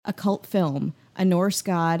a cult film, a Norse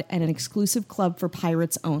god, and an exclusive club for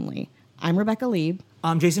pirates only. I'm Rebecca Lieb.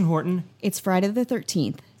 I'm Jason Horton. It's Friday the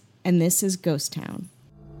 13th, and this is Ghost Town.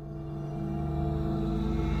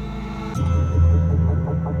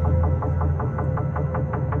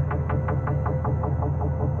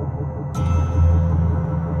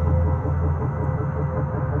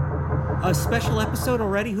 A special episode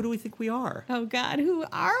already? Who do we think we are? Oh, God, who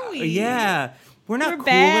are we? Yeah. We're not cool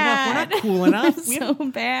bad. enough. We're not cool enough. So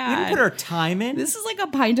bad. We didn't put our time in. This is like a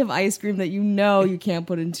pint of ice cream that you know you can't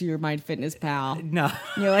put into your MyFitnessPal. No.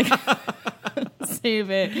 And you're like, save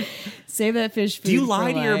it. Save that fish food. Do you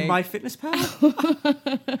lie to your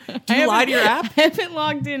MyFitnessPal? Do you lie to your app? I haven't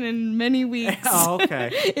logged in many weeks. Oh,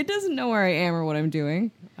 okay. It doesn't know where I am or what I'm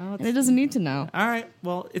doing. Oh, and it doesn't need to know. All right.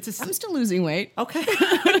 Well, I'm still losing weight. Okay.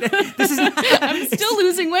 This is not... I'm still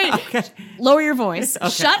losing weight. Okay. Lower your voice. Okay.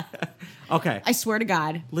 Shut. Okay. I swear to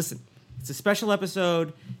God. Listen, it's a special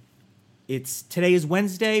episode. Today is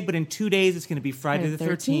Wednesday, but in 2 days it's going to be Friday the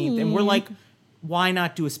 13th. And we're like, why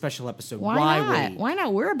not do a special episode? Why not? wait? Why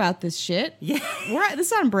not? We're about this shit. Yeah. This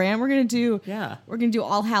is on brand. We're gonna do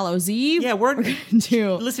All Hallows Eve. Yeah, we're gonna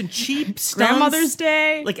do cheap stunts. Grandmother's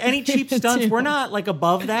Day. Like any cheap stunts, we're not like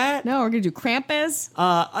above that. No, we're gonna do Krampus.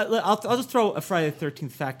 I'll just throw a Friday the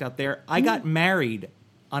 13th fact out there. I got married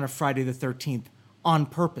on a Friday the 13th on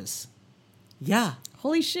purpose. Yeah.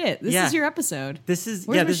 Holy shit! This is your episode. This is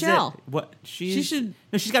Where's this Michelle? Is it. What she should?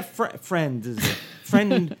 No, she's got friends.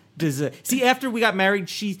 Friend disease. See, after we got married,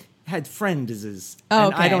 she had friend disease. Oh,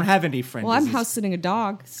 and okay. I don't have any friend Well, disease. I'm house sitting a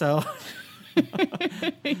dog. So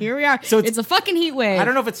here we are. So it's a fucking heat wave. I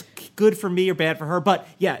don't know if it's good for me or bad for her, but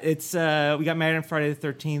yeah, it's we got married on Friday the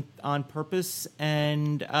 13th on purpose,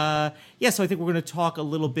 and so I think we're going to talk a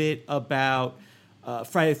little bit about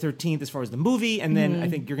Friday the 13th as far as the movie, and then I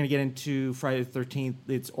think you're going to get into Friday the 13th,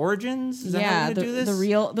 its origins. Is that how we're going to do this?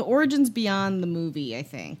 The origins beyond the movie, I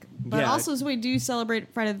think. But also, so wait, do you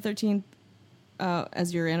celebrate Friday the 13th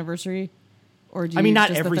as your anniversary? Or do you not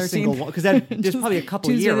just every the 13th? single one, because there's probably a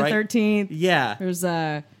couple a year, right? Tuesday the 13th. Yeah. There's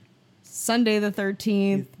Sunday the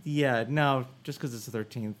 13th. Yeah, no, just because it's the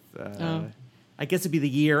 13th. I guess it'd be the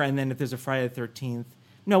year, and then if there's a Friday the 13th,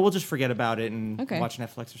 no, we'll just forget about it and watch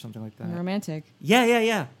Netflix or something like that. Romantic.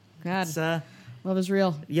 Yeah. God, love is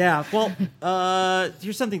real. Yeah. Well,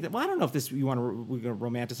 here's something that I don't know if we're going to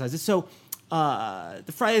romanticize this. So,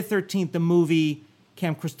 the Friday the 13th, the movie,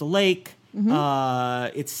 Camp Crystal Lake.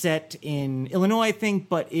 It's set in Illinois, I think,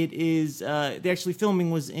 but it is the actually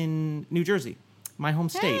filming was in New Jersey. My home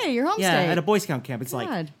state. Hey, your home state. Yeah, at a Boy Scout camp. It's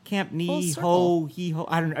like Camp Knee Ho He Ho.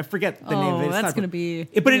 I forget the name of it. That's going to be...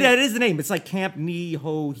 But it is the name. It's like Camp Knee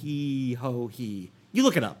Ho He Ho He. You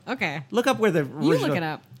look it up. Okay. Look up where the original... You look it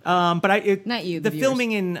up. Not you, the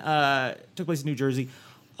filming took place in New Jersey.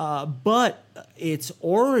 But its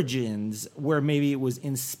origins, where maybe it was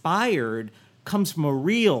inspired, comes from a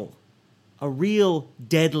real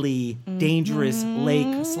deadly, dangerous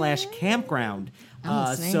lake / campground.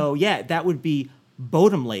 So yeah, that would be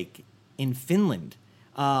Bodom Lake in Finland.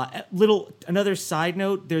 Another side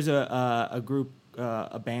note: there's a group.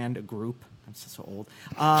 I'm so old.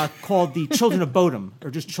 Called the Children of Bodom,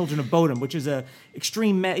 or just Children of Bodom, which is a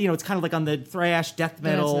extreme. It's kind of like on the thrash death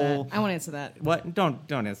metal. I want to answer that. What? Don't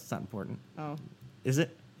answer. It's not important. Oh, is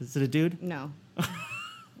it? Is it a dude? No.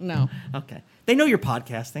 No. Okay. They know you're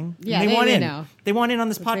podcasting. Yeah, they want in. Know. They want in on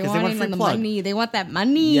this podcast. They want free plug. Money. They want that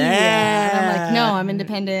money. Yeah. And I'm like, no, I'm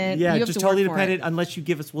independent. Yeah, you have just to totally work for independent. it. Unless you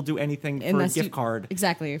give us, we'll do anything for a gift card.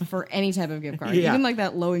 Exactly, for any type of gift card. Yeah. Even like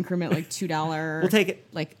that low increment, like $2. We'll take it.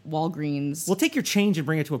 Like Walgreens. We'll take your change and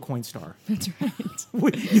bring it to a Coinstar. That's right.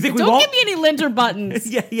 You think we Don't won't? give me any linter buttons.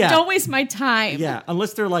 Yeah. Don't waste my time. Yeah,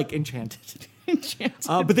 unless they're like enchanted. Enchanted.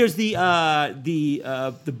 But there's the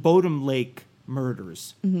Bodom Lake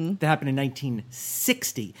murders that happened in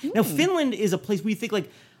 1960. Now, Finland is a place we think like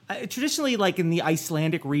traditionally, like in the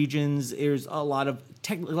Icelandic regions, there's a lot of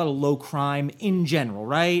low crime in general,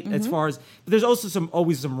 right? As far as, but there's also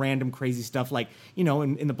always some random crazy stuff, like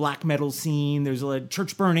in the black metal scene, there's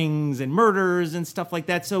church burnings and murders and stuff like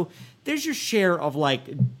that. So there's your share of like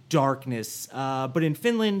darkness. But in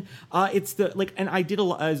Finland, it's and I did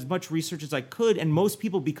as much research as I could, and most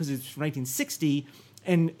people, because it's from 1960.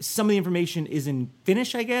 And some of the information is in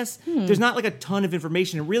Finnish, I guess. There's not like a ton of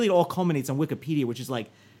information. It really all culminates on Wikipedia, which is like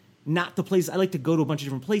not the place. I like to go to a bunch of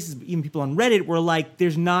different places. But even people on Reddit were like,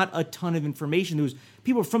 there's not a ton of information. There was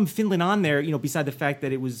people from Finland on there, beside the fact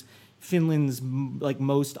that it was Finland's like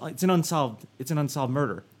most. It's an unsolved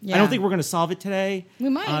murder. Yeah. I don't think we're going to solve it today. We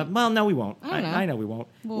might. Well, no, we won't. I know we won't.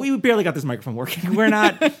 Well, we barely got this microphone working. We're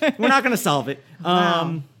not going to solve it.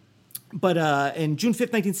 Wow. But in June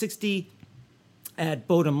 5th, 1960. at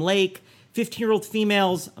Bodom Lake. 15-year-old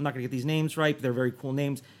females, I'm not going to get these names right, but they're very cool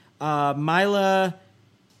names. Mila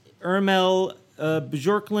Ermel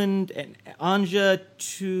Bjorklund and Anja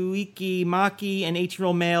Tuiki Maki, and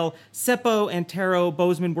 18-year-old male Seppo Antero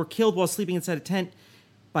Bozeman were killed while sleeping inside a tent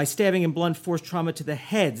by stabbing and blunt force trauma to the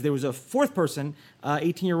heads. There was a fourth person,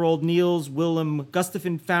 18-year-old Niels Willem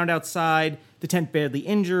Gustafson, found outside the tent badly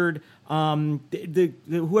injured.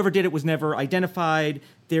 Whoever did it was never identified.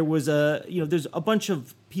 There was there's a bunch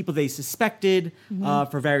of people they suspected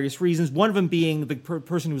for various reasons. One of them being the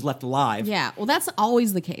person who was left alive. Yeah, well, that's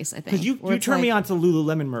always the case, I think. Because you turned me on to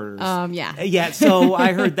Lululemon murders. Yeah. Yeah, so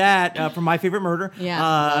I heard that from My Favorite Murder.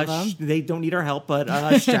 Yeah, they don't need our help,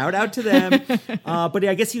 but shout out to them. But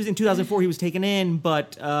I guess he was in 2004. He was taken in,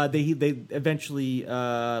 but they eventually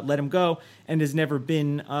let him go, and it's never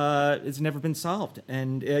been solved.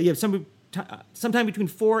 And sometime between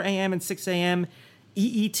 4 a.m. and 6 a.m.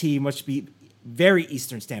 EET must be very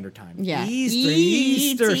Eastern Standard Time. Yeah.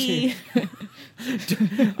 Eastern.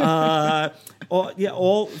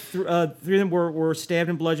 All three of them were stabbed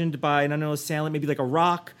and bludgeoned by an unknown assailant, maybe like a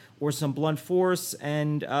rock or some blunt force.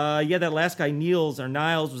 And that last guy, Niles,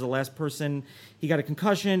 was the last person. He got a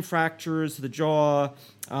concussion, fractures to the jaw.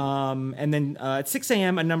 And then at 6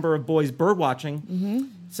 a.m., a number of boys bird watching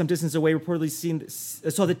some distance away reportedly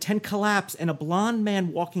saw the tent collapse and a blonde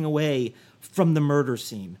man walking away from the murder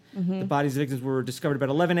scene. The bodies of the victims were discovered about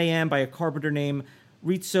 11 a.m. by a carpenter named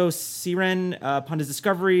Ritso Siren. Upon his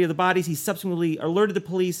discovery of the bodies, he subsequently alerted the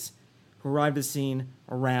police, who arrived at the scene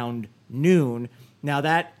around noon. Now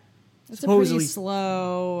that's supposedly a pretty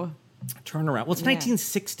slow turnaround. Well, it's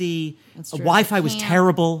 1960. That's true. Wi-Fi was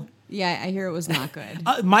terrible. Yeah, I hear it was not good.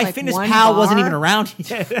 My Fitness Pal wasn't even around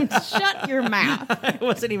yet. Shut your mouth. It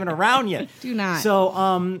wasn't even around yet. Do not.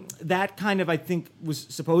 So that kind of, I think, was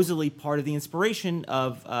supposedly part of the inspiration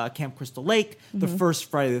of Camp Crystal Lake, the first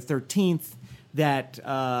Friday the 13th. That,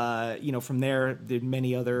 from there, there are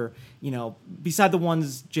many other, beside the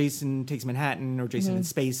ones Jason Takes Manhattan or Jason in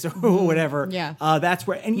Space or whatever. Yeah. That's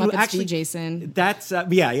where, and Muppets you actually, Jason. That's,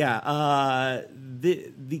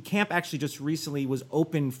 the camp actually just recently was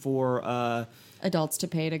open for adults to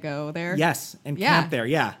pay to go there. Yes, and camp there.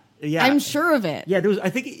 Yeah. I'm sure of it. Yeah, there was. I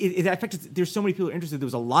think it affected. There's so many people interested. There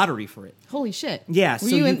was a lottery for it. Holy shit. Yeah.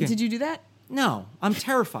 Did you do that? No, I'm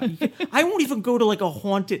terrified. I won't even go to like a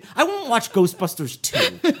haunted. I won't watch Ghostbusters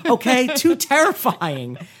 2. Okay, too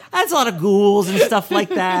terrifying. That's a lot of ghouls and stuff like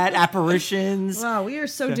that, apparitions. Wow, we are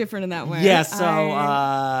so different in that way. Yeah.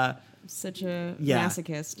 So. Such a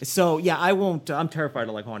masochist. So I won't. I'm terrified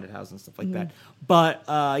of like haunted houses and stuff like that. But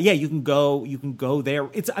you can go. You can go there.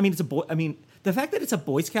 It's a boy. The fact that it's a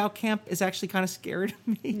Boy Scout camp is actually kind of scary to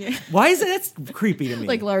me. Yeah. Why is that? That's creepy to me.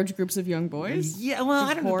 Like large groups of young boys. Yeah. Well,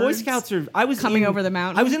 I don't know. Boy Scouts are. I was coming over the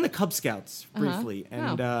mountain. I was in the Cub Scouts briefly,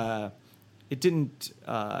 and it didn't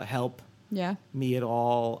help. Yeah. Me at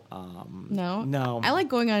all. No. I like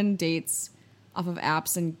going on dates off of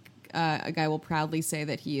apps and. A guy will proudly say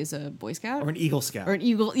that he is a Boy Scout or an Eagle Scout or an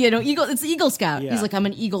Eagle. Eagle. It's Eagle Scout. Yeah. He's like, I'm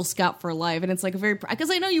an Eagle Scout for life, and it's like a very because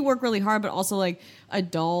I know you work really hard, but also like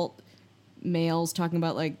adult males talking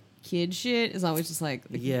about like kid shit is always just like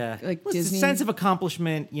like well, Disney. It's a sense of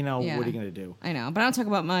accomplishment. What are you gonna do? I know, but I don't talk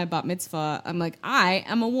about my bat mitzvah. I'm like, I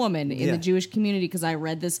am a woman in the Jewish community because I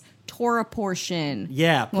read this Torah portion.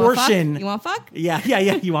 Yeah, portion. You want fuck? Yeah.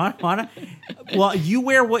 You wanna? Well, you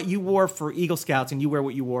wear what you wore for Eagle Scouts, and you wear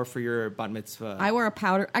what you wore for your bat mitzvah. I wear a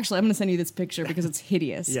powder. Actually, I'm going to send you this picture because it's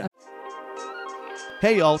hideous. Yeah.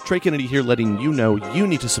 Hey y'all, Trey Kennedy here letting you know you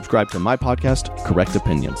need to subscribe to my podcast, Correct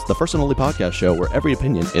Opinions, the first and only podcast show where every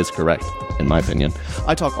opinion is correct, in my opinion.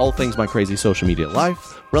 I talk all things my crazy social media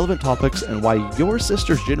life, relevant topics, and why your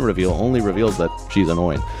sister's gender reveal only reveals that she's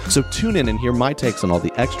annoying. So tune in and hear my takes on all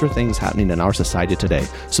the extra things happening in our society today.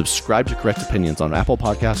 Subscribe to Correct Opinions on Apple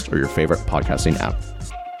Podcasts or your favorite podcasting app.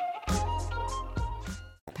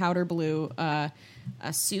 Powder blue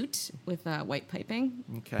a suit with white piping.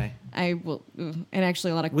 Okay. I will, and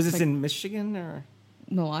actually a lot of. Was this in Michigan or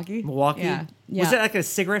Milwaukee? Yeah. Was it like a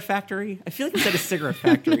cigarette factory? I feel like it's at a cigarette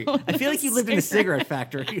factory. No, I feel like you lived in a cigarette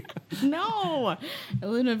factory. No, I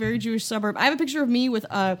live in a very Jewish suburb. I have a picture of me with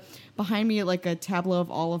behind me like a tableau of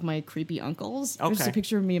all of my creepy uncles. Okay. There's a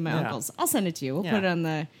picture of me and my uncles. I'll send it to you. We'll put it on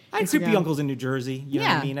the. I had creepy uncles in New Jersey. You know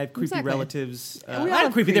what I mean? I had creepy relatives. I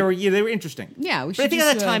had creepy. They were interesting. Yeah, but I think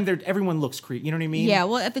at that time, everyone looks creepy. You know what I mean? Yeah.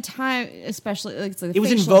 Well, at the time, especially like it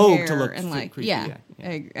was in vogue to look and like creepy.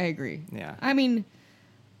 I agree. Yeah. I mean.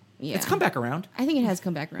 Yeah. It's come back around. I think it has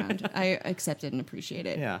come back around. I accept it and appreciate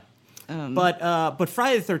it. Yeah. But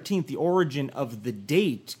Friday the 13th, the origin of the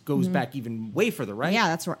date goes back even way further, right? Yeah,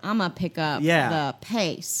 that's where I'm going to pick up the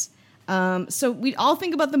pace. So we all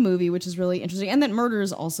think about the movie, which is really interesting, and that murder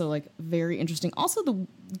is also like very interesting. Also, the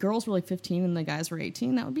girls were like 15 and the guys were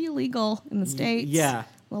 18. That would be illegal in the States. Yeah,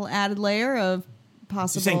 a little added layer of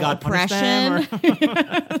possible saying God oppression.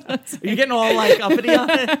 Are you getting all like uppity on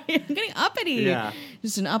it? I'm getting uppity. Yeah,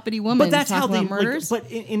 just an uppity woman. But that's how they murders. Like,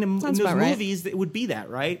 but in those movies, it would be that,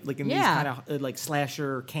 right? Like in these kind of like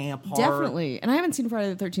slasher camp horror. Definitely. And I haven't seen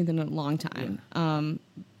Friday the 13th in a long time. Yeah.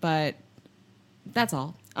 But that's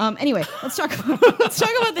all. Anyway, let's talk about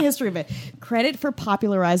the history of it. Credit for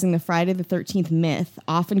popularizing the Friday the 13th myth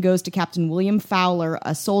often goes to Captain William Fowler,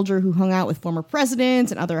 a soldier who hung out with former presidents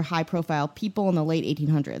and other high-profile people in the late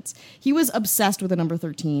 1800s. He was obsessed with the number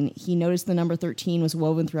 13. He noticed the number 13 was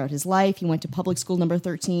woven throughout his life. He went to public school number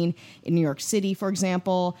 13 in New York City, for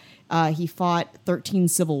example. He fought 13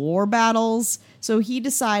 Civil War battles. So he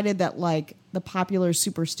decided that, like, the popular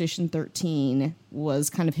superstition 13 was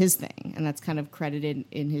kind of his thing, and that's kind of credited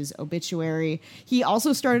in his obituary. He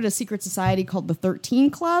also started a secret society called the 13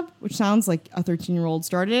 Club, which sounds like a 13-year-old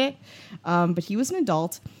started it, but he was an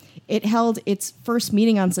adult. It held its first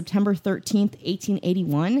meeting on September 13th,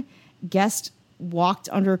 1881. Guests walked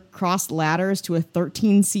under crossed ladders to a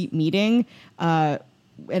 13-seat meeting at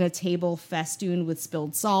a table festooned with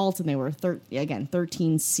spilled salt, and they were,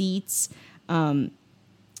 13 seats.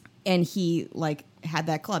 And he, like, had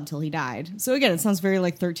that club till he died. So, again, it sounds very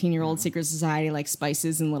like 13-year-old secret society, like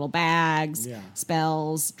spices in little bags,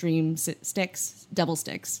 spells, dream sticks, double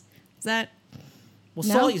sticks. Is that... Well,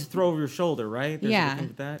 salt you throw over your shoulder, right? There's yeah.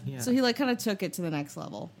 With that. Yeah. So he, like, kind of took it to the next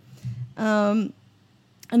level.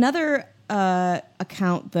 Another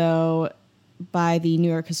account, though, by the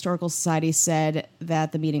New York Historical Society said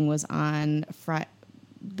that the meeting was on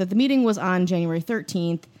January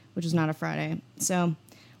 13th, which is not a Friday. So...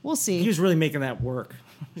 We'll see. He was really making that work.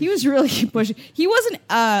 He was really pushing. He wasn't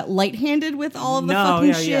light-handed with all of the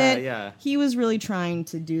fucking shit. Yeah. He was really trying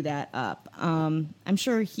to do that up. I'm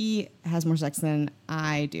sure he has more sex than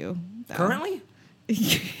I do. Though. Currently?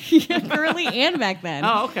 Yeah, currently and back then.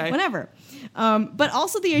 Oh, okay. Whenever. But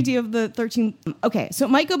also the idea of the 13... Okay, so it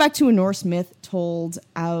might go back to a Norse myth told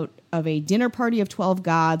out of a dinner party of 12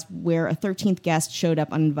 gods where a 13th guest showed up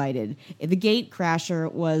uninvited. The gate crasher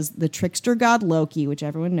was the trickster god Loki, which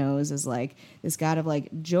everyone knows is like this god of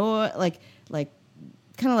like joy, like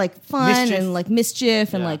kind of like fun and like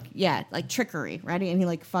mischief and like trickery, right? And he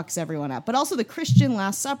like fucks everyone up. But also the Christian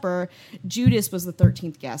Last Supper, Judas was the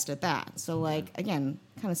 13th guest at that. So like, again,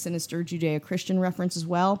 kind of sinister Judeo-Christian reference as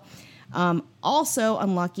well. Also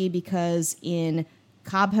unlucky because in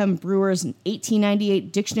Cobham Brewer's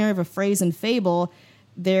 1898 Dictionary of a Phrase and Fable,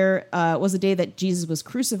 there was a day that Jesus was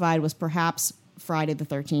crucified was perhaps Friday the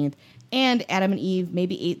 13th, and Adam and Eve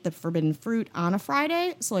maybe ate the forbidden fruit on a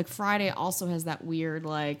Friday. So like Friday also has that weird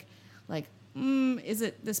is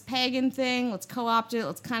it this pagan thing? Let's co-opt it.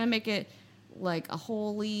 Let's kind of make it like a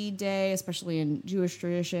holy day, especially in Jewish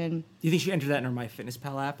tradition. Do you think she entered that in her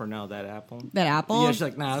MyFitnessPal app or no? That apple? Yeah, she's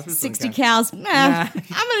like, nah. 60 cows. Nah. I'm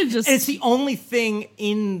gonna just. And it's the only thing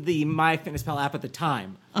in the MyFitnessPal app at the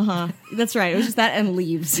time. That's right. It was just that and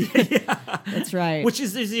leaves. Yeah. That's right. Which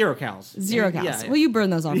is 0 cows. 0 cows. Yeah. Well, you burn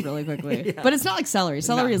those off really quickly. But it's not like celery.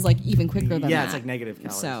 Celery is like even quicker than that. Yeah, it's like negative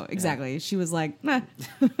calories. So exactly. She was like, nah.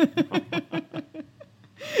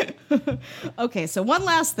 Okay, so one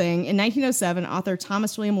last thing. In 1907, author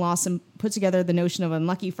Thomas William Lawson put together the notion of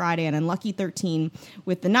Unlucky Friday and Unlucky 13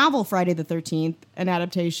 with the novel Friday the 13th. An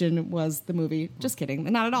adaptation was the movie. Just kidding.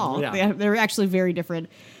 Not at all. Yeah. They're actually very different.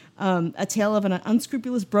 A tale of an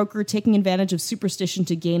unscrupulous broker taking advantage of superstition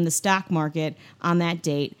to game the stock market on that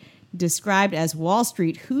date. Described as Wall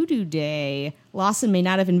Street Hoodoo Day, Lawson may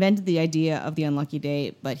not have invented the idea of the unlucky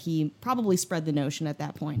day, but he probably spread the notion at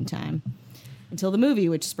that point in time. Until the movie,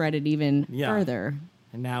 which spread it even further.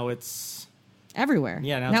 And now it's... everywhere.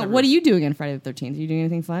 Yeah, now what are you doing on Friday the 13th? Are you doing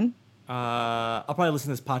anything fun? I'll probably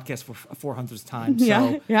listen to this podcast for a 400th time.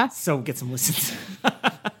 So get some listens.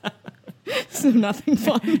 So nothing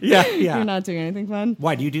fun? Yeah. You're not doing anything fun?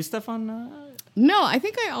 Why, do you do stuff on... No, I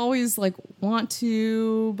think I always, like, want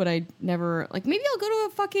to, but I never... Like, maybe I'll go to a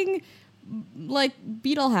fucking, like,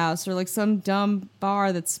 Beetle House or, like, some dumb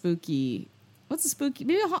bar that's spooky. What's a spooky...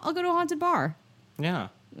 Maybe I'll go to a haunted bar. Yeah.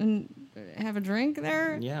 And have a drink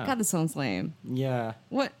there? Yeah. God, this sounds lame. Yeah.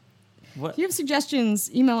 What? If you have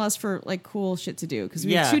suggestions, email us for, like, cool shit to do, because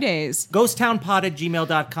we have 2 days.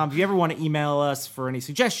 Ghosttownpod@gmail.com. If you ever want to email us for any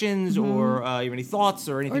suggestions or you have any thoughts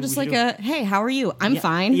or anything. Or just like a, hey, how are you? I'm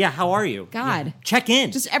fine. Yeah, how are you? God. Yeah. Check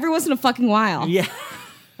in. Just every once in a fucking while. Yeah.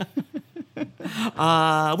 What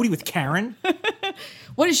are you with, Karen?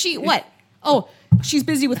 What is she? What? Oh, she's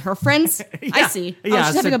busy with her friends? I see. Yeah,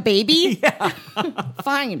 she's having a baby? Yeah.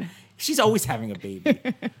 Fine. She's always having a baby.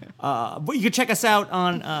 But you can check us out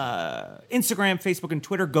on Instagram, Facebook, and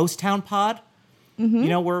Twitter. Ghost Town Pod. You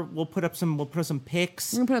know, we'll put up some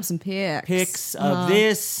pics. We're gonna put up some pics. Pics of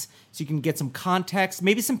this, so you can get some context.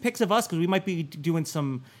 Maybe some pics of us, because we might be doing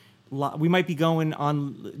some. We might be going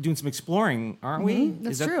on doing some exploring, aren't we?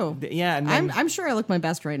 That's true. Yeah, and then, I'm sure I look my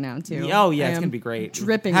best right now too. Oh yeah, I it's am gonna be great.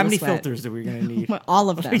 Dripping. How with many sweat. filters are we gonna need? All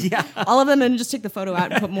of them. Yeah. All of them, and just take the photo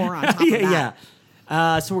out and put more on top of that.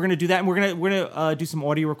 Yeah. So we're gonna do that, and we're gonna do some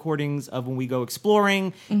audio recordings of when we go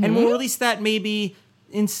exploring, and we'll release that maybe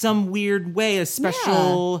in some weird way, a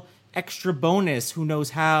special extra bonus. Who knows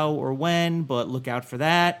how or when? But look out for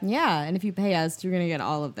that. Yeah, and if you pay us, you're gonna get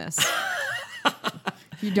all of this.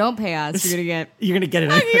 If you don't pay us, you're gonna get it. You're gonna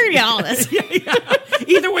get all this.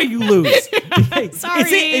 Either way, you lose. Sorry.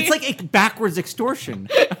 It's like a backwards extortion.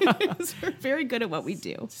 We're very good at what we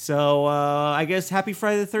do. So I guess happy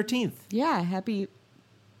Friday the 13th. Yeah, happy.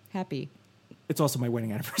 It's also my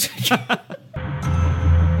wedding anniversary.